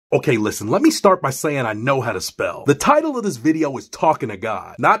Okay, listen, let me start by saying I know how to spell. The title of this video is Talking to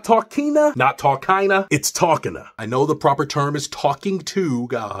God. Not Talkina, not Talkina, it's Talkina. I know the proper term is talking to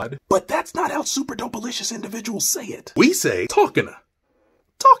God, but that's not how super dopalicious individuals say it. We say Talkina,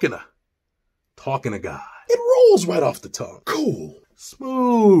 Talkina, talking to God. It rolls right off the tongue. Cool,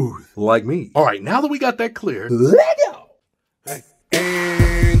 smooth, like me. All right, now that we got that clear, let go. Hey.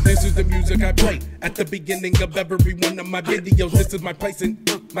 And this is the music I play at the beginning of every one of my videos. This is my place in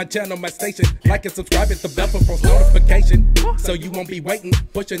my channel, my station. Like and subscribe, hit the bell for post notification, so you won't be waiting.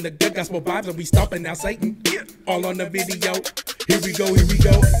 Pushing the good gospel vibes and we stomping out Satan. All on the video. Here we go, here we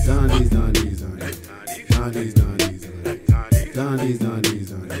go. Donnies, Donnies, Donnies, Donnies, Donnies, Donnies, Donnies,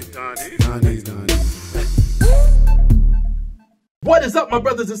 Donnies, Donnies. What is up, my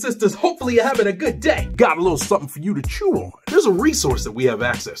brothers and sisters? Hopefully you're having a good day. Got a little something for you to chew on. There's a resource that we have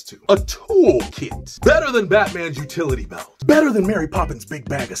access to. A toolkit. Better than Batman's utility belt. Better than Mary Poppins' big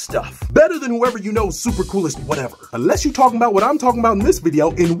bag of stuff. Better than whoever you know super coolest whatever. Unless you're talking about what I'm talking about in this video,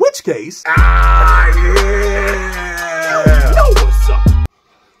 in which case... yeah! You know what's up.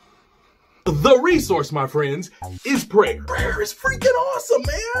 The resource, my friends, is prayer. Prayer is freaking awesome,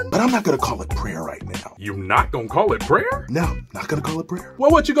 man. But I'm not gonna call it prayer right now. You're not gonna call it prayer? No, not gonna call it prayer. Well,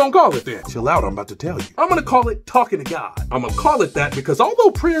 what you gonna call it then? Chill out, I'm about to tell you. I'm gonna call it talking to God. I'm gonna call it that because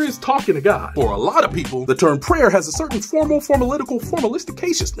although prayer is talking to God, for a lot of people, the term prayer has a certain formal,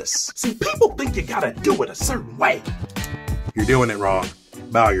 formalisticatiousness. See, people think you gotta do it a certain way. You're doing it wrong.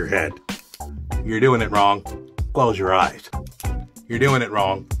 Bow your head. You're doing it wrong. Close your eyes. You're doing it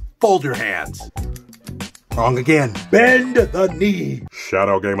wrong. Fold your hands. Wrong again. Bend the knee.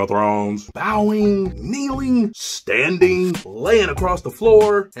 Shadow Game of Thrones. Bowing, kneeling, standing, laying across the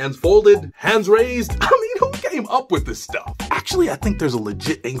floor, hands folded, hands raised. I mean, who came up with this stuff? Actually, I think there's a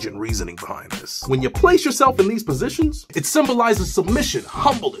legit ancient reasoning behind this. When you place yourself in these positions, it symbolizes submission,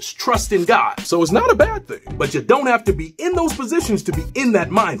 humbleness, trust in God. So it's not a bad thing, but you don't have to be in those positions to be in that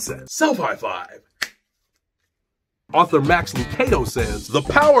mindset. Self-high five. Author Max Lucado says, the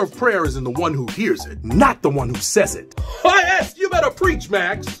power of prayer is in the one who hears it, not the one who says it. Oh yes, you better preach,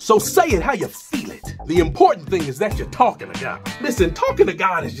 Max. So say it how you feel it. The important thing is that you're talking to God. Listen, talking to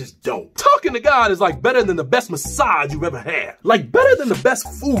God is just dope. Talking to God is like better than the best massage you've ever had. Like better than the best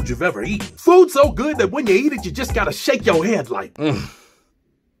food you've ever eaten. Food so good that when you eat it, you just gotta shake your head like,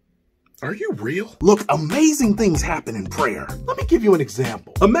 Are you real? Look, amazing things happen in prayer. Let me give you an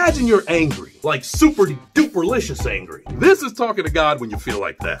example. Imagine you're angry, like super duperlicious angry. This is talking to God when you feel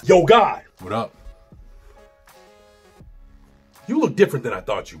like that. Yo, God. What up? You look different than I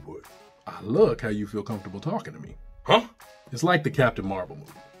thought you would. I look how you feel comfortable talking to me. Huh? It's like the Captain Marvel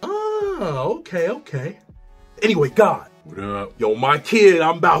movie. Oh, okay. Anyway, God. What up? Yo, my kid,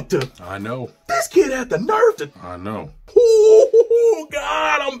 I'm about to... I know. This kid had the nerve to... I know. Oh,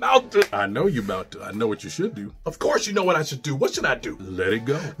 God, I'm about to... I know you about to. I know what you should do. Of course you know what I should do. What should I do? Let it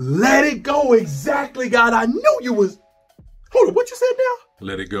go. Let it go, exactly, God. I knew you was... Hold on, what you said now?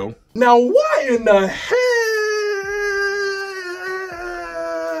 Let it go. Now, why in the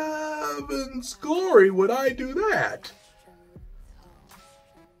heaven's glory would I do that?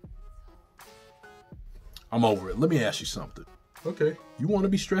 I'm over it. Let me ask you something. Okay. You want to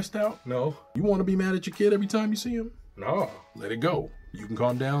be stressed out? No. You want to be mad at your kid every time you see him? No. Let it go. You can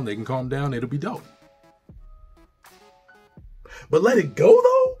calm down. They can calm down. It'll be dope. But let it go,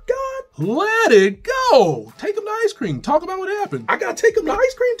 though, God? Let it go. Take him to ice cream. Talk about what happened. I got to take him to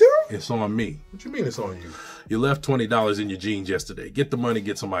ice cream, too? It's on me. What you mean it's on you? You left $20 in your jeans yesterday. Get the money,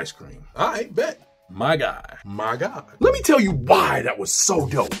 get some ice cream. All right, bet. My guy. My God. Let me tell you why that was so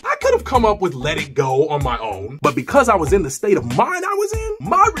dope. I could have come up with let it go on my own, but because I was in the state of mind I was in,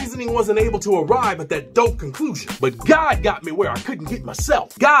 my reasoning wasn't able to arrive at that dope conclusion. But God got me where I couldn't get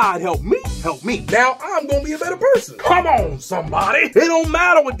myself. God help me, help me. Now I'm gonna be a better person. Come on, somebody. It don't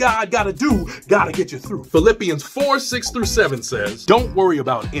matter what God gotta do, gotta get you through. Philippians 4:6-7 says, don't worry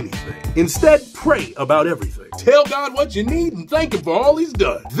about anything. Instead, pray about everything. Tell God what you need and thank him for all he's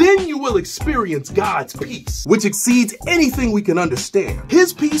done. Then you will experience God's peace, which exceeds anything we can understand.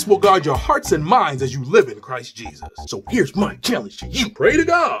 His peace will guard your hearts and minds as you live in Christ Jesus. So here's my challenge to you. Pray to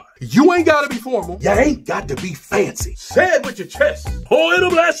God. You ain't gotta be formal. You ain't got to be fancy. Say it with your chest. Oh, it'll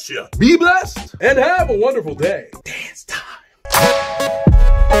bless you. Be blessed and have a wonderful day. Dance time.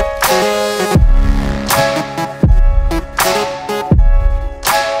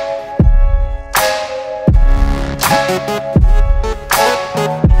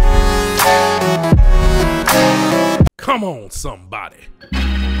 Come on, somebody.